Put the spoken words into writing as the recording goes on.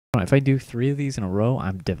on. If I do 3 of these in a row,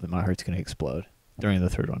 my heart's going to explode during the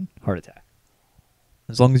 3rd one. Heart attack.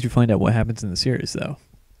 As long as you find out what happens in the series, though.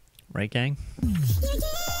 Right, gang?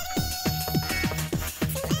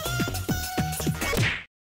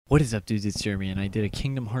 What is up, dudes? It's Jeremy, and I did a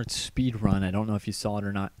Kingdom Hearts speed run. I don't know if you saw it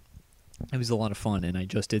or not. It was a lot of fun, and I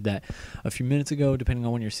just did that a few minutes ago, depending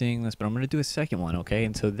on when you're seeing this, but I'm going to do a second one, okay?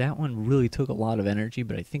 And so that one really took a lot of energy,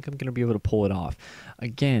 but I think I'm going to be able to pull it off.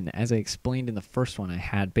 Again, as I explained in the first one, I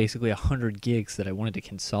had basically 100 gigs that I wanted to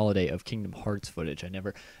consolidate of Kingdom Hearts footage.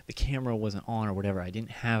 The camera wasn't on or whatever. I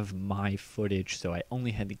didn't have my footage, so I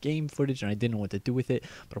only had the game footage, and I didn't know what to do with it,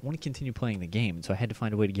 but I want to continue playing the game, and so I had to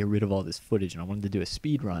find a way to get rid of all this footage, and I wanted to do a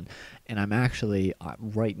speed run. And I'm actually,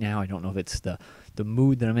 right now, I don't know if it's the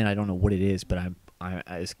mood that I'm in, I don't know what it is, but I'm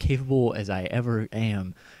as capable as I ever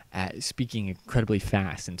am at speaking incredibly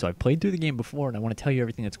fast. And so I played through the game before, and I want to tell you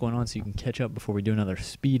everything that's going on so you can catch up before we do another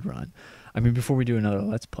speed run. Before we do another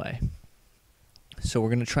Let's Play. So we're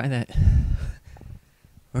going to try that.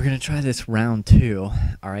 We're going to try this round 2,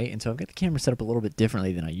 alright? And so I've got the camera set up a little bit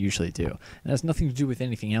differently than I usually do. And it has nothing to do with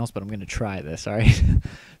anything else, but I'm going to try this, alright?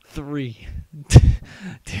 3.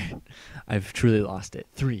 Dude, I've truly lost it.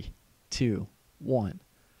 3, 2, 1.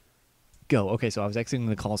 Go. Okay, so I was exiting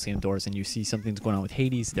the Coliseum doors, and you see something's going on with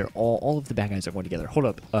Hades. They're all of the bad guys are going together. Hold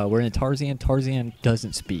up. We're in Tarzan. Tarzan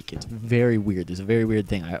doesn't speak. It's very weird. There's a very weird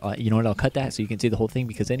thing. You know what? I'll cut that so you can see the whole thing,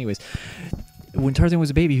 because anyways, when Tarzan was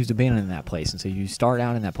a baby, he was abandoned in that place, and so you start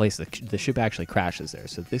out in that place, the ship actually crashes there.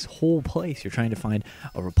 So this whole place, you're trying to find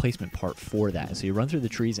a replacement part for that. And so you run through the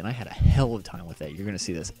trees, and I had a hell of a time with that. You're going to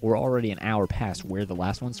see this. We're already an hour past where the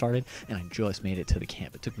last one started, and I just made it to the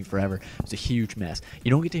camp. It took me forever. It was a huge mess.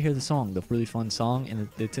 You don't get to hear the song, the really fun song, and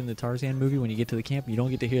it's in the Tarzan movie. When you get to the camp, you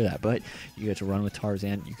don't get to hear that, but you get to run with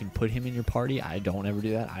Tarzan. You can put him in your party. I don't ever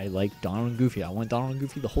do that. I like Donald and Goofy. I want Donald and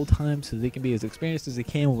Goofy the whole time so they can be as experienced as they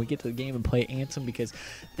can when we get to the game and play Ansem, because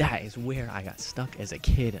that is where I got stuck as a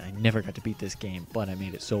kid, and I never got to beat this game, but I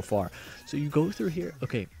made it so far. So you go through here.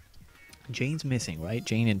 Okay, Jane's missing, right?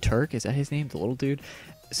 Jane and Turk, is that his name? The little dude?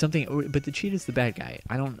 Something, but the cheetah's the bad guy.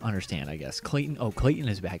 I don't understand, I guess. Clayton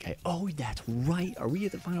is the bad guy. Oh, that's right. Are we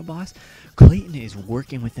at the final boss? Clayton is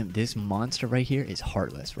working with him. This monster right here is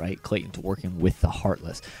Heartless, right? Clayton's working with the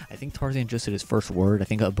Heartless. I think Tarzan just said his first word. I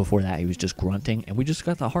think before that he was just grunting, and we just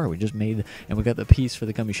got the heart. We just made, and we got the piece for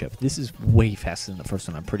the gummy ship. This is way faster than the first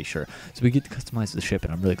one, I'm pretty sure. So we get to customize the ship,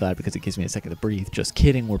 and I'm really glad because it gives me a second to breathe. Just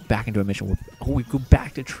kidding. We're back into a mission. We go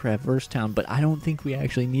back to Traverse Town, but I don't think we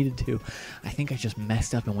actually needed to. I think I just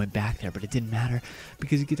messed up and went back there, but it didn't matter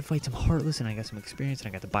because you get to fight some Heartless, and I got some experience, and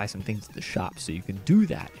I got to buy some things at the shop, so you can do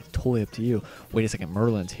that. It's totally up to you. Wait a second,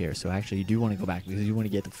 Merlin's here, so actually you do want to go back because you want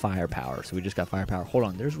to get the firepower. So we just got firepower. Hold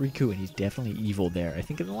on, there's Riku, and he's definitely evil there. I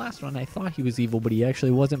think in the last one I thought he was evil, but he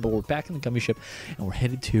actually wasn't. But we're back in the gummy ship, and we're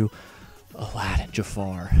headed to Aladdin,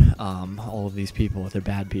 Jafar, all of these people, they're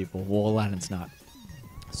bad people. Well, Aladdin's not.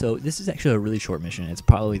 So this is actually a really short mission. It's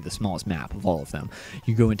probably the smallest map of all of them.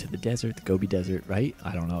 You go into the desert, the Gobi Desert, right?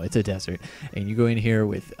 I don't know. It's a desert. And you go in here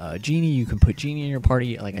with Genie. You can put Genie in your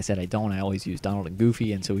party. Like I said, I don't. I always use Donald and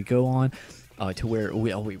Goofy. And so we go on to where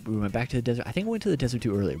we went back to the desert. I think we went to the desert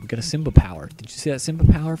too early. We got a Simba power. Did you see that Simba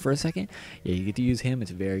power for a second? Yeah, you get to use him.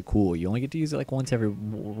 It's very cool. You only get to use it like once every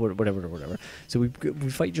whatever. So we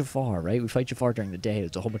fight Jafar, right? We fight Jafar during the day.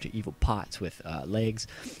 There's a whole bunch of evil pots with legs.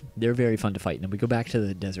 They're very fun to fight. And then we go back to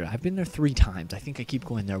the desert. I've been there 3 times. I think I keep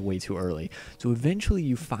going there way too early. So eventually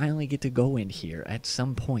you finally get to go in here at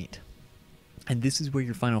some point. And this is where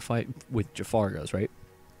your final fight with Jafar goes, right?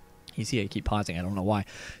 You see I keep pausing. I don't know why.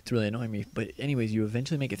 It's really annoying me. But anyways, you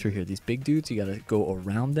eventually make it through here. These big dudes, you got to go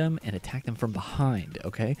around them and attack them from behind,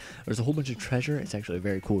 okay? There's a whole bunch of treasure. It's actually a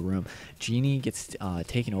very cool room. Genie gets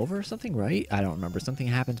taken over or something, right? I don't remember. Something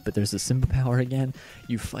happens, but there's the Simba power again.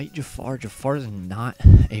 You fight Jafar. Jafar is not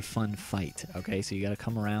a fun fight, okay? So you got to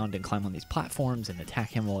come around and climb on these platforms and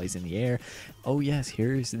attack him while he's in the air. Oh, yes,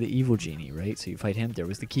 here's the evil Genie, right? So you fight him. There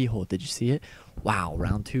was the keyhole. Did you see it? Wow,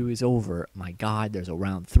 round 2 is over. My God, there's a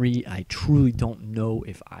round 3. I truly don't know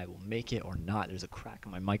if I will make it or not. There's a crack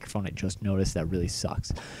in my microphone. I just noticed. That really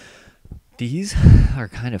sucks. These are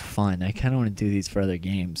kind of fun. I kind of want to do these for other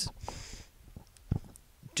games.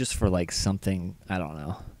 Just for like something, I don't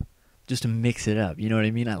know. Just to mix it up. You know what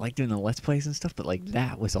I mean? I like doing the Let's Plays and stuff, but like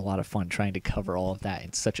that was a lot of fun trying to cover all of that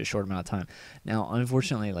in such a short amount of time. Now,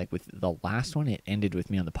 unfortunately, like with the last one, it ended with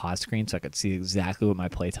me on the pause screen so I could see exactly what my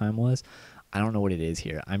playtime was. I don't know what it is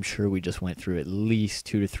here. I'm sure we just went through at least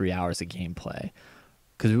 2 to 3 hours of gameplay.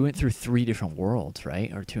 Because we went through 3 different worlds,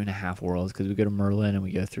 right? Or 2.5 worlds. Because we go to Merlin and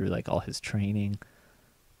we go through like all his training.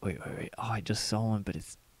 Wait. Oh, I just saw one, but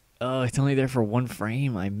it's only there for 1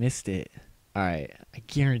 frame. I missed it. All right, I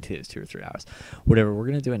guarantee it's 2 or 3 hours. Whatever. We're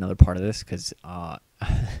gonna do another part of this because A,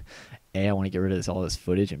 I want to get rid of all this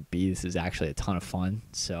footage, and B, this is actually a ton of fun.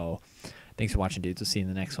 So, thanks for watching, dudes. We'll see you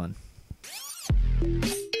in the next one.